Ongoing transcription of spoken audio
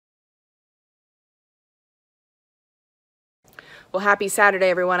Well, happy Saturday,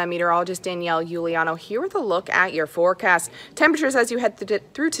 everyone. I'm meteorologist Danielle Giuliano here with a look at your forecast. Temperatures as you head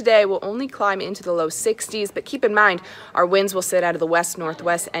through today will only climb into the low 60s, but keep in mind our winds will sit out of the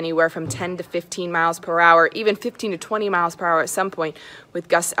west-northwest anywhere from 10 to 15 miles per hour, even 15 to 20 miles per hour at some point, with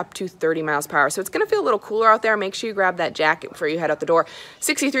gusts up to 30 miles per hour. So it's going to feel a little cooler out there. Make sure you grab that jacket before you head out the door.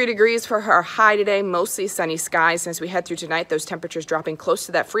 63 degrees for our high today, mostly sunny skies. And as we head through tonight, those temperatures dropping close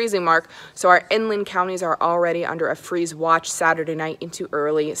to that freezing mark. So our inland counties are already under a freeze watch Saturday night into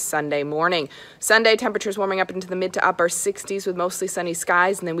early Sunday morning. Sunday, temperatures warming up into the mid to upper 60s with mostly sunny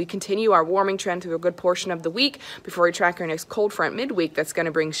skies, and then we continue our warming trend through a good portion of the week before we track our next cold front midweek that's going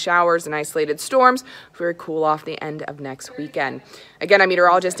to bring showers and isolated storms before we cool off the end of next weekend. Again, I'm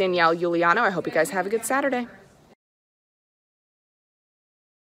meteorologist Danielle Giuliano. I hope you guys have a good Saturday.